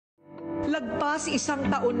Lagpas 1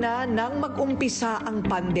 taon na nang mag-umpisa ang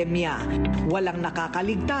pandemya. Walang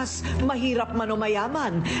nakakaligtas, mahirap man o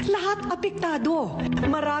mayaman, lahat apektado.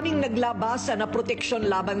 Maraming naglabasan na proteksyon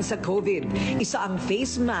laban sa COVID. Isa ang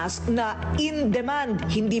face mask na in demand,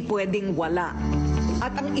 hindi pwedeng wala.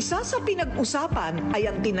 At ang isa sa pinag-usapan ay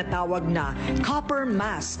ang tinatawag na copper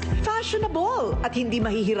mask. Fashionable at hindi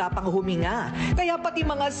mahihirapang huminga. Kaya pati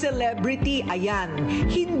mga celebrity, ayan,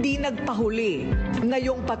 hindi nagpahuli.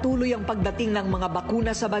 Ngayong patuloy ang pagdating ng mga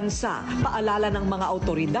bakuna sa bansa, paalala ng mga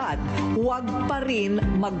autoridad, huwag pa rin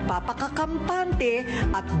magpapakakampante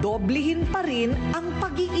at doblihin pa rin ang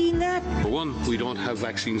pag-iingat. One, we don't have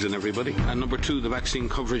vaccines in everybody. And number two, the vaccine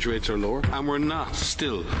coverage rates are lower. And we're not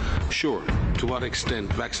still sure to what extent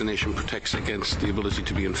vaccination protects against the ability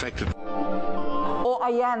to be infected. O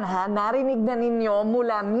ayan ha, narinig na ninyo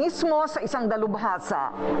mula mismo sa isang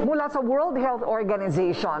dalubhasa, mula sa World Health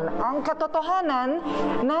Organization, ang katotohanan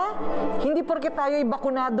na hindi porke tayo'y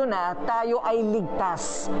bakunado na, tayo ay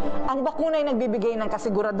ligtas. Ang bakuna ay nagbibigay ng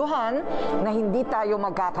kasiguraduhan na hindi tayo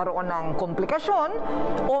magkakaroon ng komplikasyon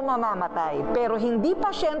o mamamatay. Pero hindi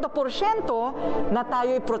pa 100% na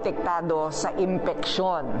tayo'y protektado sa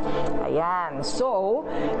impeksyon. Ayan, so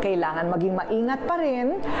kailangan maging maingat pa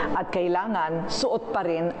rin at kailangan suot pa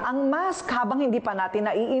rin ang mask habang hindi pa natin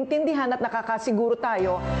naiintindihan at nakakasiguro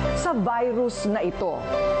tayo sa virus na ito.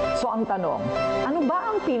 So ang tanong, ano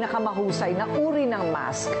ba ang pinakamahusay na uri ng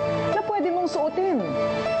mask na pwede mong suotin?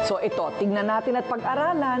 So ito, tingnan natin at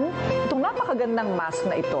pag-aralan itong napakagandang mask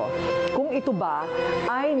na ito. Kung ito ba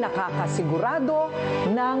ay nakakasigurado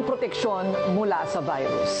ng proteksyon mula sa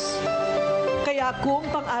virus. Kaya kung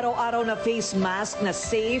pang-araw-araw na face mask na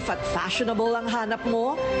safe at fashionable ang hanap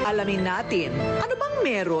mo, alamin natin, ano bang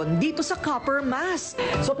meron dito sa copper mask?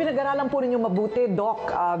 So pinag-aralan po ninyo mabuti,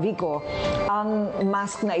 Doc Vico, ang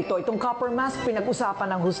mask na ito. Itong copper mask,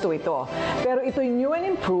 pinag-usapan ng husto ito. Pero ito'y new and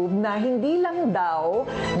improved na hindi lang daw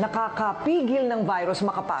nakakapigil ng virus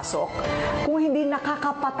makapasok, kung hindi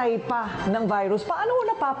nakakapatay pa ng virus. Paano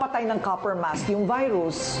napapatay ng copper mask yung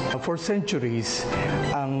virus? For centuries,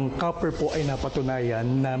 ang copper po ay napatunayan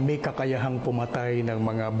na may kakayahang pumatay ng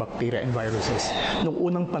mga bacteria and viruses. Noong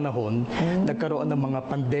unang panahon, nagkaroon ng mga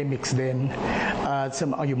pandemics din. At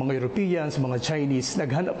yung mga Europeans, mga Chinese,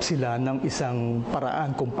 naghanap sila ng isang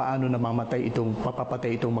paraan kung paano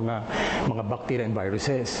papapatay itong mga bacteria and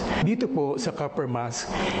viruses. Dito po sa copper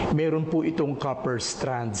mask, meron po itong copper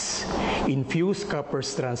strands. Infused copper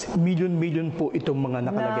strands. Million po itong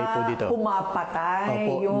mga nakalagay po dito.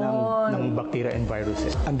 Pumapatay yun. ng bacteria and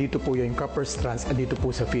viruses. Andito po yung copper strands, andito po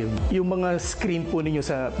sa film. Yung mga screen po ninyo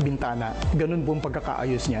sa bintana, ganun po ang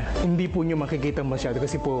pagkakaayos niya. Hindi po nyo makikita masyado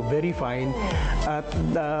kasi po very fine at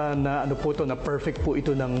na perfect po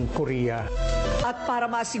ito ng Korea. At para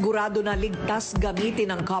masigurado na ligtas gamitin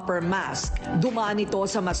ang copper mask, dumaan ito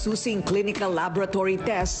sa masusing clinical laboratory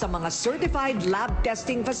test sa mga certified lab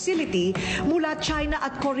testing facility mula China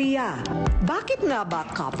at Korea. Bakit nga ba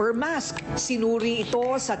copper mask? Sinuri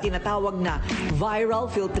ito sa tinatawag na viral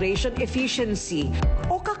filtration efficiency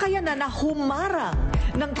o kakayanan na humarang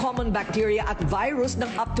ng common bacteria at virus ng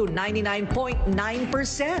up to 99.9%.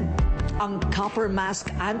 Ang copper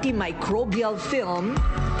mask antimicrobial film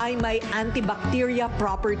ay may antibacteria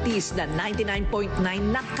properties na 99.9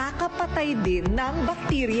 nakakapatay din ng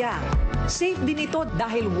bakterya. Safe din ito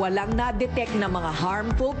dahil walang na-detect na mga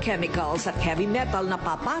harmful chemicals at heavy metal na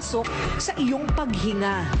papasok sa iyong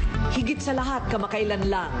paghinga. Higit sa lahat, kamakailan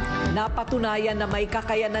lang, napatunayan na may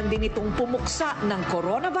kakayanan din itong pumuksa ng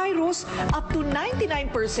coronavirus up to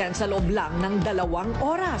 99% sa loob lang ng 2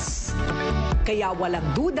 oras. Kaya walang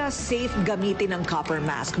duda, safe gamitin ang copper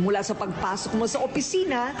mask mula sa pagpasok mo sa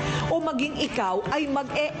opisina o maging ikaw ay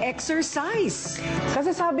mag-e-exercise.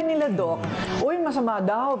 Kasi sabi nila, Doc, uy, masama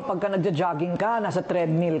daw pagka nagja-jogging ka, nasa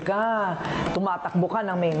treadmill ka, tumatakbo ka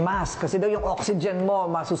ng may mask kasi daw yung oxygen mo,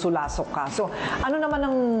 masusulasok ka. So, ano naman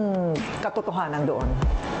ang katotohanan doon?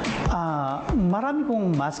 Marami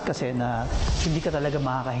pong mask kasi na hindi ka talaga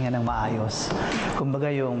makakahinga ng maayos. Kumbaga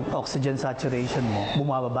yung oxygen saturation mo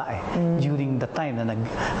bumababa during the time na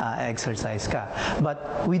nag-exercise ka.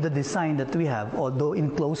 But with the design that we have, although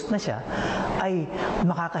enclosed na siya, ay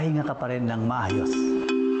makakahinga ka pa rin ng maayos.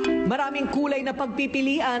 Maraming kulay na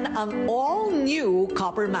pagpipilian ang all-new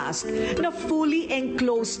copper mask na fully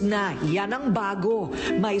enclosed na. Yan ang bago.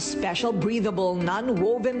 May special breathable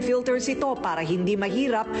non-woven filters ito para hindi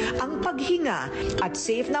mahirap ang paghinga at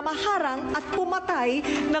safe na maharang at pumatay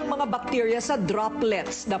ng mga bakterya sa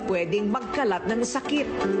droplets na pwedeng magkalat ng sakit.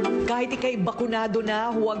 Kahit ikay bakunado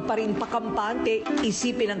na, huwag pa rin pakampante.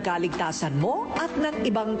 Isipin ang kaligtasan mo at ng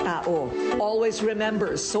ibang tao. Always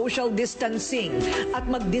remember social distancing at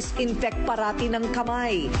mag-distancing mag-disinfect parati ng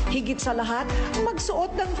kamay. Higit sa lahat, magsuot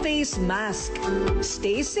ng face mask.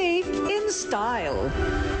 Stay safe in style.